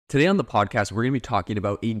Today on the podcast, we're going to be talking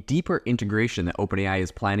about a deeper integration that OpenAI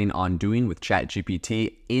is planning on doing with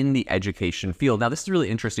ChatGPT in the education field. Now, this is really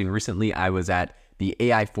interesting. Recently, I was at the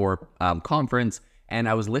AI4 conference, and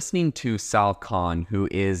I was listening to Sal Khan, who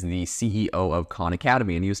is the CEO of Khan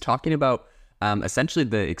Academy, and he was talking about essentially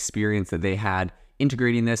the experience that they had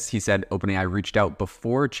integrating this. He said OpenAI reached out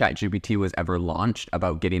before ChatGPT was ever launched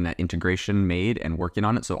about getting that integration made and working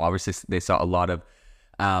on it. So obviously, they saw a lot of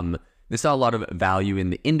value in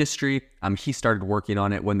the industry. He started working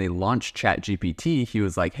on it when they launched ChatGPT. He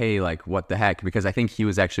was like, hey, like, what the heck? Because I think he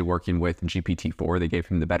was actually working with GPT-4. They gave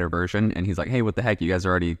him the better version. And he's like, hey, what the heck? You guys are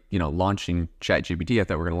already, launching ChatGPT. I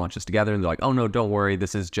thought we were going to launch this together. And they're like, oh, no, don't worry.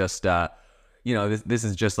 This is just, this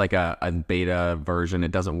is just like a beta version.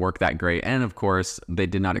 It doesn't work that great. And of course, they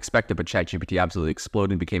did not expect it, but ChatGPT absolutely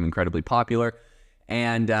exploded and became incredibly popular.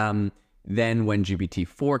 And then when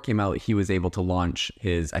GPT-4 came out, he was able to launch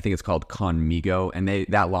his, I think it's called Conmigo, and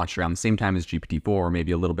that launched around the same time as GPT-4, or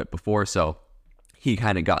maybe a little bit before. So he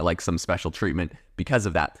kind of got like some special treatment because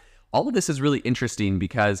of that. All of this is really interesting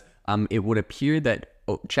because it would appear that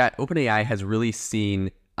OpenAI has really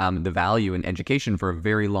seen the value in education for a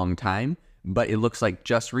very long time, but it looks like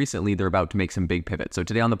just recently they're about to make some big pivots. So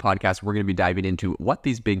today on the podcast, we're going to be diving into what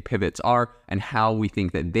these big pivots are and how we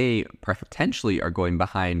think that they potentially are going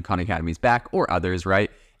behind Khan Academy's back or others, right?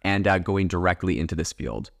 And going directly into this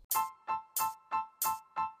field.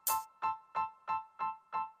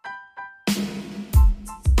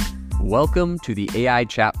 Welcome to the AI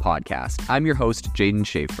Chat Podcast. I'm your host, Jaden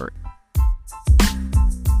Schaefer.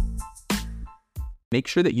 Make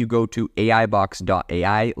sure that you go to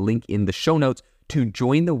aibox.ai, link in the show notes, to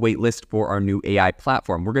join the waitlist for our new AI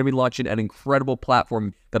platform. We're going to be launching an incredible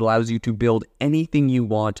platform that allows you to build anything you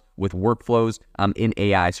want with workflows in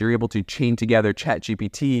AI. So you're able to chain together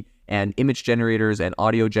ChatGPT and image generators and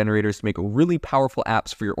audio generators to make really powerful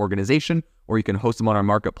apps for your organization, or you can host them on our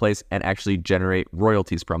marketplace and actually generate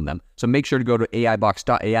royalties from them. So make sure to go to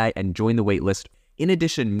aibox.ai and join the waitlist. In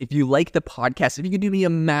addition, if you like the podcast, if you could do me a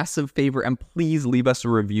massive favor and please leave us a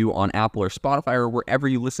review on Apple or Spotify or wherever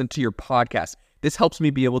you listen to your podcast. This helps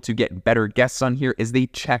me be able to get better guests on here as they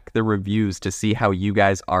check the reviews to see how you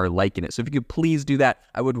guys are liking it. So if you could please do that,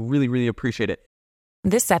 I would really, really appreciate it.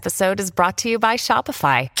 This episode is brought to you by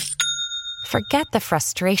Shopify. Forget the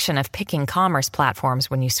frustration of picking commerce platforms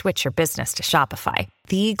when you switch your business to Shopify,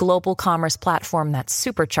 the global commerce platform that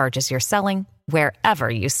supercharges your selling wherever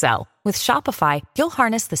you sell. With Shopify, you'll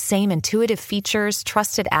harness the same intuitive features,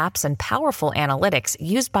 trusted apps, and powerful analytics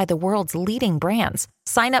used by the world's leading brands.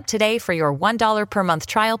 Sign up today for your $1 per month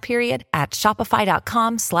trial period at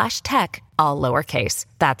shopify.com/tech, all lowercase.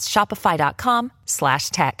 That's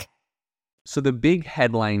shopify.com/tech. So the big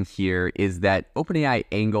headline here is that OpenAI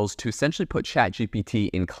angles to essentially put ChatGPT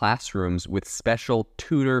in classrooms with special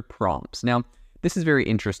tutor prompts. Now, this is very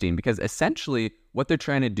interesting because essentially what they're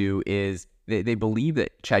trying to do is they believe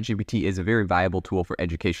that ChatGPT is a very viable tool for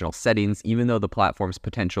educational settings, even though the platform's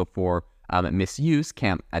potential for misuse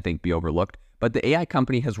can't, I think, be overlooked. But the AI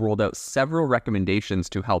company has rolled out several recommendations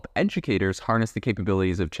to help educators harness the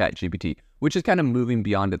capabilities of ChatGPT, which is kind of moving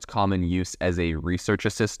beyond its common use as a research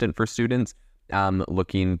assistant for students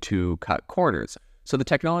looking to cut corners. So the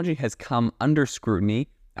technology has come under scrutiny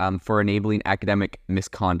for enabling academic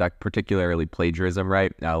misconduct, particularly plagiarism,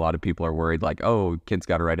 right? Now, a lot of people are worried like, oh, kid's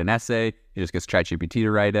got to write an essay. He just gets ChatGPT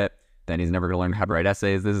to write it. Then he's never going to learn how to write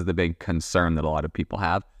essays. This is the big concern that a lot of people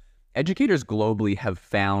have. Educators globally have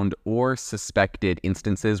found or suspected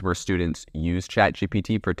instances where students use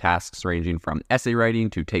ChatGPT for tasks ranging from essay writing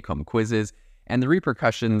to take-home quizzes. And the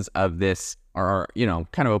repercussions of this are,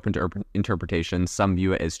 kind of open to interpretation. Some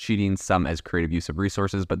view it as cheating, some as creative use of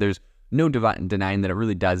resources, but there's no denying that it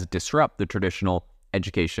really does disrupt the traditional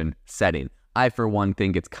education setting. I, for one,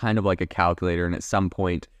 think it's kind of like a calculator, and at some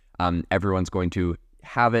point, everyone's going to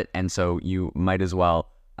have it, and so you might as well,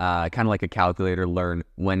 kind of like a calculator, learn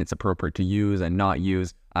when it's appropriate to use and not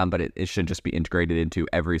use, but it should just be integrated into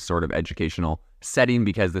every sort of educational setting,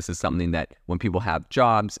 because this is something that when people have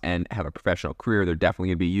jobs and have a professional career, they're definitely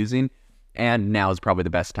going to be using. And now is probably the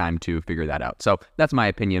best time to figure that out. So that's my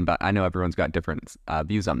opinion, but I know everyone's got different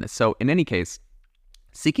views on this. So in any case,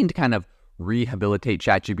 seeking to kind of rehabilitate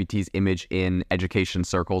ChatGPT's image in education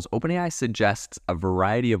circles, OpenAI suggests a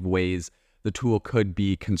variety of ways the tool could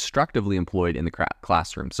be constructively employed in the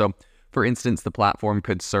classroom. So for instance, the platform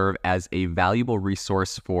could serve as a valuable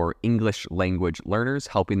resource for English language learners,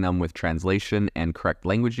 helping them with translation and correct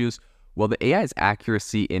language use. While the AI's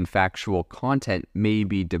accuracy in factual content may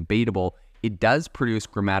be debatable, it does produce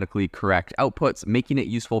grammatically correct outputs, making it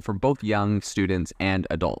useful for both young students and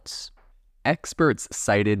adults. Experts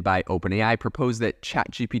cited by OpenAI propose that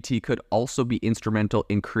ChatGPT could also be instrumental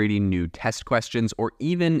in creating new test questions or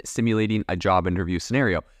even simulating a job interview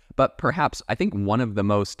scenario. But perhaps I think one of the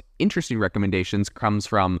most interesting recommendations comes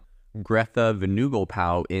from Gretha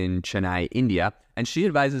Venugopal in Chennai, India, and she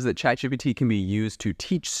advises that ChatGPT can be used to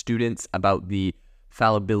teach students about the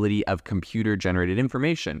fallibility of computer-generated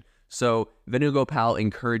information. So Venugopal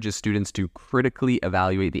encourages students to critically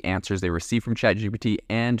evaluate the answers they receive from ChatGPT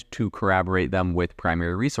and to corroborate them with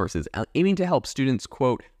primary resources, aiming to help students,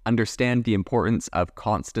 quote, understand the importance of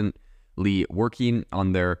constantly working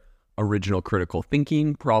on their original critical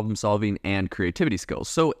thinking, problem solving, and creativity skills.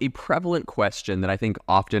 So a prevalent question that I think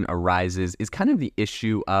often arises is kind of the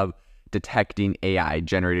issue of detecting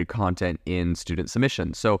AI-generated content in student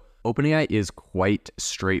submissions. So OpenAI is quite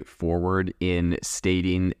straightforward in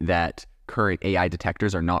stating that current AI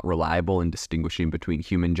detectors are not reliable in distinguishing between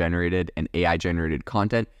human-generated and AI-generated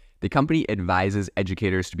content. The company advises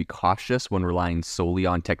educators to be cautious when relying solely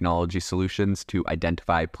on technology solutions to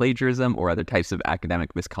identify plagiarism or other types of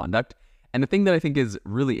academic misconduct. And the thing that I think is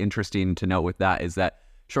really interesting to note with that is that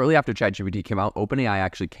shortly after ChatGPT came out, OpenAI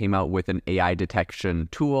actually came out with an AI detection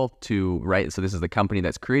tool so this is the company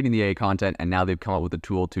that's creating the AI content, and now they've come up with a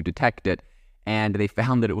tool to detect it. And they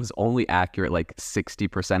found that it was only accurate like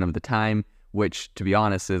 60% of the time, which, to be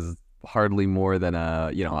honest, is hardly more than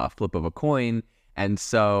a flip of a coin. And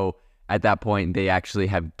so at that point, they actually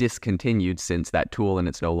have discontinued since that tool, and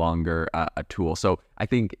it's no longer a tool. So I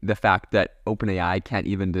think the fact that OpenAI can't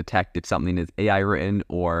even detect if something is AI written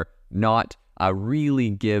or not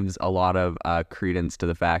really gives a lot of credence to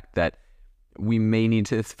the fact that we may need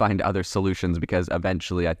to find other solutions, because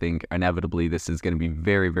eventually, I think, inevitably, this is going to be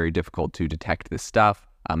very, very difficult to detect this stuff.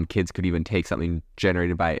 Kids could even take something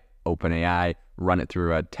generated by OpenAI, run it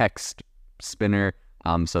through a text spinner,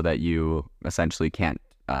 so that you essentially can't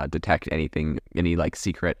detect anything, any like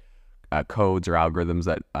secret codes or algorithms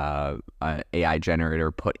that an AI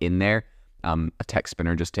generator put in there. A text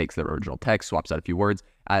spinner just takes the original text, swaps out a few words.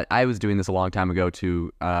 I was doing this a long time ago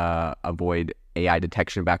to avoid AI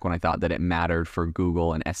detection back when I thought that it mattered for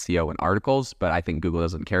Google and SEO and articles, but I think Google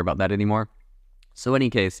doesn't care about that anymore. So in any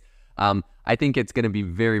case, I think it's going to be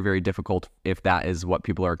very, very difficult if that is what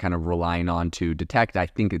people are kind of relying on to detect. I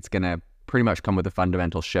think it's going to pretty much come with a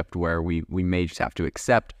fundamental shift where we may just have to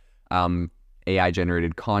accept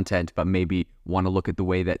AI-generated content, but maybe want to look at the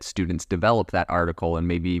way that students develop that article and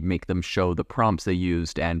maybe make them show the prompts they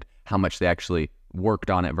used and how much they actually worked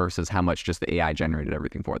on it versus how much just the AI generated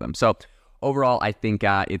everything for them. So overall, I think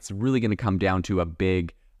it's really going to come down to a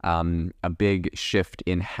big shift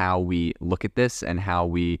in how we look at this and how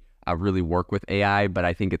we really work with AI, but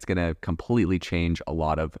I think it's going to completely change a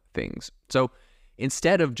lot of things. So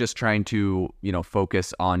instead of just trying to,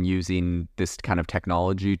 focus on using this kind of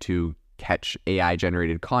technology to catch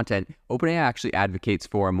AI-generated content, OpenAI actually advocates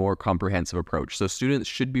for a more comprehensive approach. So students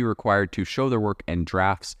should be required to show their work and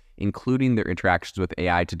drafts, including their interactions with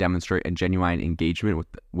AI, to demonstrate a genuine engagement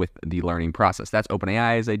with the learning process. That's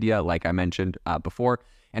OpenAI's idea, like I mentioned before.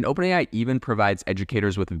 And OpenAI even provides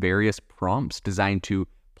educators with various prompts designed to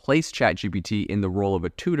place ChatGPT in the role of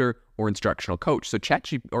a tutor or instructional coach. So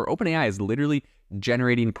OpenAI is literally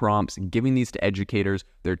generating prompts, giving these to educators.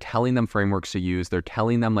 They're telling them frameworks to use. They're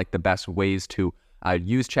telling them like the best ways to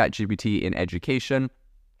use ChatGPT in education.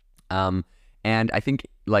 And I think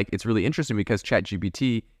like it's really interesting because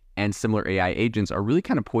ChatGPT and similar AI agents are really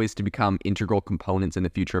kind of poised to become integral components in the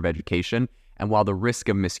future of education. And while the risk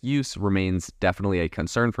of misuse remains definitely a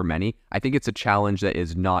concern for many, I think it's a challenge that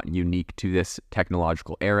is not unique to this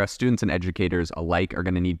technological era. Students and educators alike are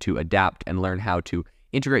going to need to adapt and learn how to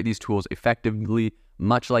integrate these tools effectively,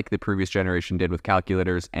 much like the previous generation did with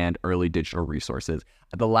calculators and early digital resources.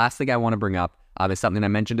 The last thing I want to bring up is something I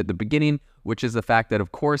mentioned at the beginning, which is the fact that,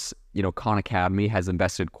 of course, Khan Academy has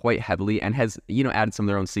invested quite heavily and has, added some of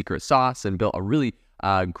their own secret sauce and built a really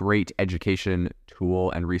great education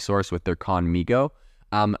tool and resource with their Khan Migo.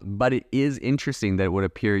 But it is interesting that it would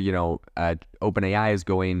appear, OpenAI is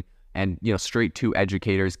going and, straight to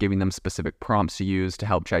educators, giving them specific prompts to use to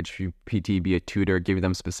help ChatGPT be a tutor, giving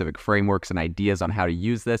them specific frameworks and ideas on how to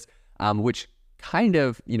use this, which kind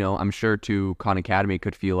of, I'm sure to Khan Academy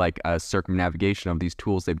could feel like a circumnavigation of these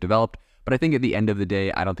tools they've developed. But I think at the end of the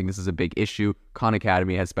day, I don't think this is a big issue. Khan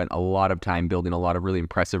Academy has spent a lot of time building a lot of really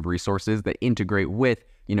impressive resources that integrate with,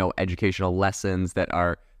 educational lessons that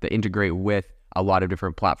integrate with a lot of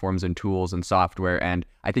different platforms and tools and software. And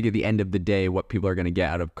I think at the end of the day, what people are going to get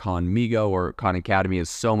out of Khan Migo or Khan Academy is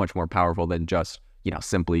so much more powerful than just,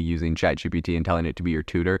 simply using ChatGPT and telling it to be your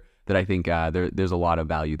tutor, that I think there's a lot of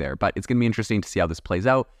value there. But it's going to be interesting to see how this plays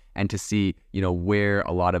out. and to see, where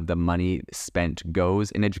a lot of the money spent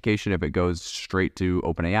goes in education, if it goes straight to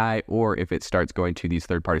OpenAI or if it starts going to these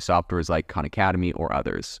third-party softwares like Khan Academy or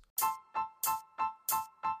others.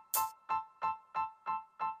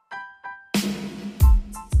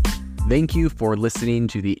 Thank you for listening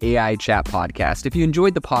to the AI Chat Podcast. If you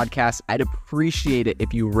enjoyed the podcast, I'd appreciate it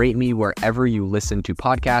if you rate me wherever you listen to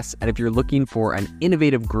podcasts. And if you're looking for an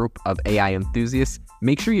innovative group of AI enthusiasts,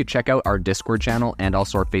 make sure you check out our Discord channel and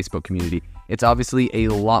also our Facebook community. It's obviously a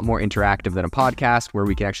lot more interactive than a podcast where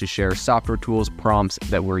we can actually share software tools, prompts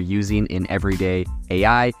that we're using in everyday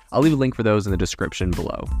AI. I'll leave a link for those in the description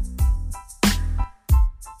below.